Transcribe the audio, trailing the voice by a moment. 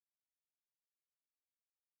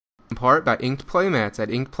part by Inked Playmats at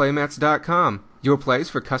inkedplaymats.com, your place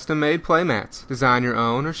for custom-made playmats. Design your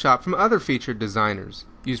own or shop from other featured designers.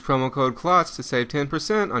 Use promo code KLOTZ to save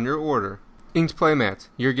 10% on your order. Inked Playmats,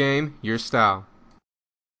 your game, your style.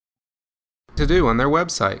 To do on their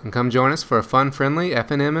website, and come join us for a fun, friendly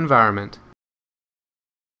F&M environment.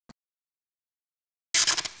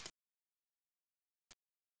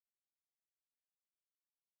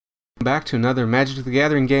 Back to another Magic the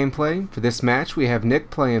Gathering gameplay. For this match we have Nick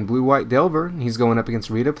playing Blue-White Delver, and he's going up against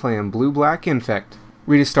Rita playing Blue-Black Infect.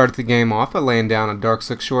 Rita started the game off by laying down a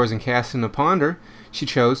Darksook Shores and casting a Ponder. She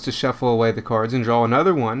chose to shuffle away the cards and draw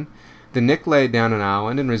another one. Then Nick laid down an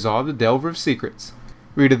island and resolved a Delver of Secrets.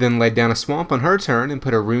 Rita then laid down a swamp on her turn and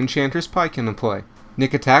put a Rune Chanter's Pike into play.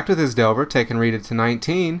 Nick attacked with his Delver, taking Rita to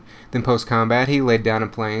 19, then post-combat he laid down a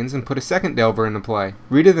Plains and put a second Delver into play.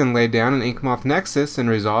 Rita then laid down an Inkmoth Nexus and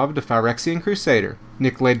resolved a Phyrexian Crusader.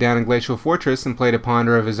 Nick laid down a Glacial Fortress and played a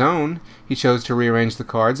Ponder of his own. He chose to rearrange the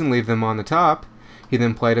cards and leave them on the top. He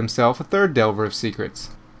then played himself a third Delver of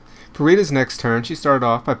Secrets. For Rita's next turn, she started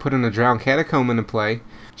off by putting a Drowned Catacomb into play.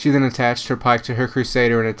 She then attached her Pike to her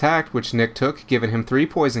Crusader and attacked, which Nick took, giving him 3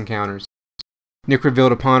 poison counters. Nick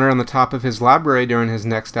revealed a Ponder on the top of his library during his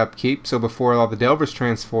next upkeep, so before all the Delvers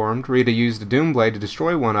transformed, Rita used a Doomblade to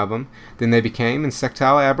destroy one of them, then they became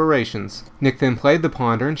Insectile Aberrations. Nick then played the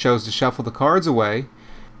Ponder and chose to shuffle the cards away.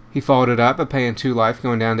 He followed it up by paying 2 life,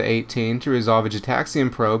 going down to 18 to resolve a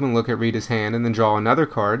Gitaxian Probe and look at Rita's hand and then draw another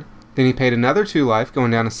card. Then he paid another 2 life, going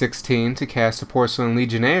down to 16 to cast a Porcelain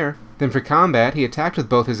Legionnaire. Then for combat, he attacked with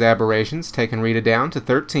both his aberrations, taking Rita down to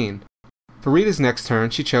 13. For Rita's next turn,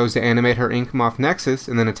 she chose to animate her Inkmoth Nexus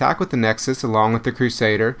and then attack with the Nexus along with the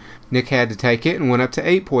Crusader. Nick had to take it and went up to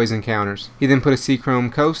 8 poison counters. He then put a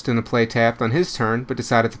Seachrome Coast into play tapped on his turn, but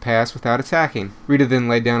decided to pass without attacking. Rita then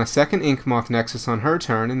laid down a second Inkmoth Nexus on her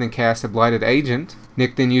turn and then cast a Blighted Agent.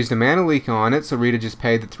 Nick then used a Mana Leak on it, so Rita just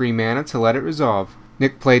paid the 3 mana to let it resolve.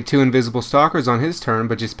 Nick played 2 Invisible Stalkers on his turn,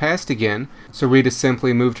 but just passed again, so Rita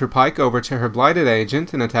simply moved her Pike over to her Blighted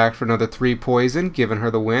Agent and attacked for another 3 poison, giving her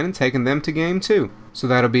the win and taking them to game 2. So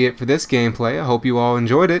that'll be it for this gameplay. I hope you all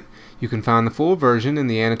enjoyed it. You can find the full version in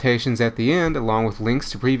the annotations at the end, along with links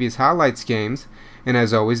to previous highlights games. And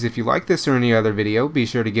as always, if you like this or any other video, be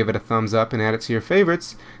sure to give it a thumbs up and add it to your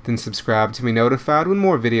favorites, then subscribe to be notified when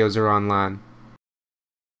more videos are online.